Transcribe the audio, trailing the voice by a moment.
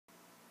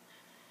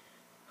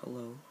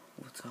Hello,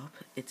 what's up?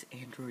 It's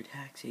Android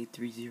Hacks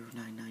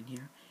 83099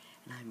 here,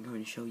 and I'm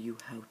going to show you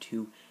how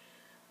to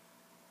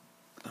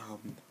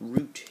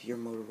root your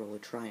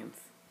Motorola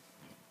Triumph.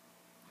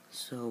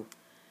 So,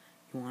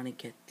 you want to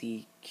get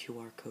the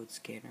QR code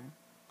scanner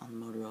on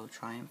the Motorola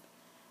Triumph,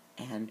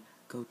 and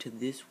go to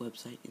this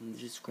website in the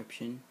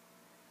description,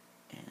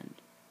 and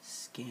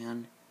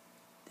scan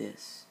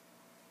this.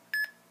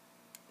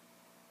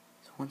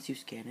 So once you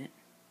scan it,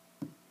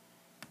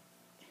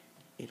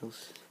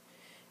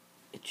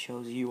 it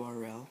shows a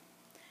URL,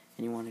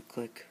 and you want to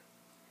click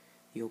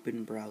the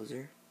open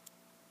browser,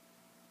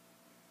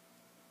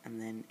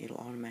 and then it'll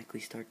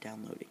automatically start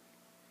downloading.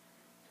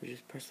 So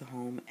just press the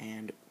home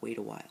and wait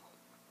a while.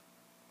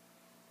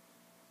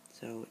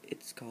 So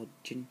it's called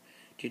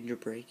Ginger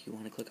Break. You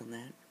want to click on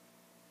that,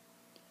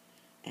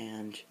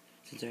 and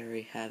since I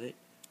already have it,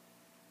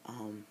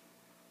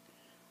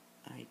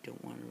 I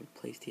don't want to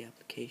replace the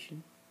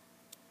application.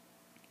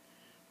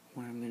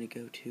 Where I'm going to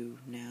go to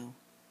now,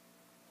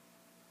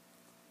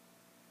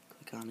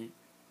 click on it,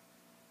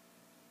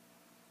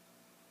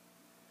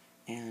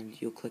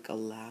 and you'll click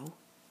Allow,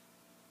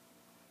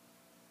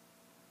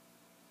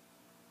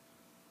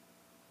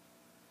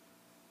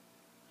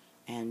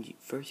 and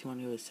first you want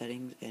to go to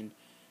Settings and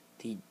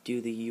do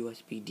the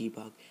USB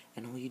debug,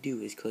 and all you do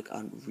is click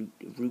on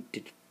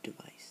root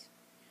device.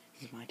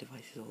 Since my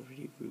device is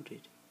already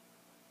rooted,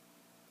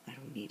 I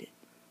don't need it.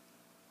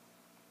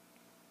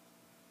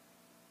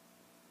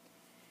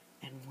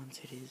 And once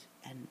it is,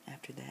 and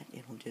after that,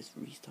 it'll just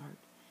restart,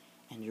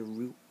 and your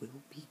root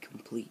will be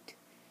complete.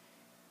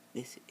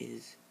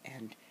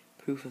 And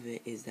proof of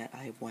it is that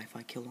I have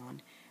Wi-Fi kill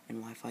on, and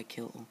Wi-Fi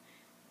kill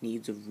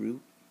needs a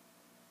root.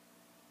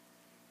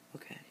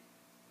 Okay,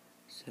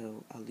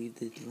 so I'll leave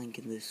the link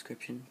in the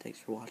description. Thanks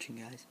for watching,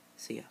 guys.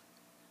 See ya.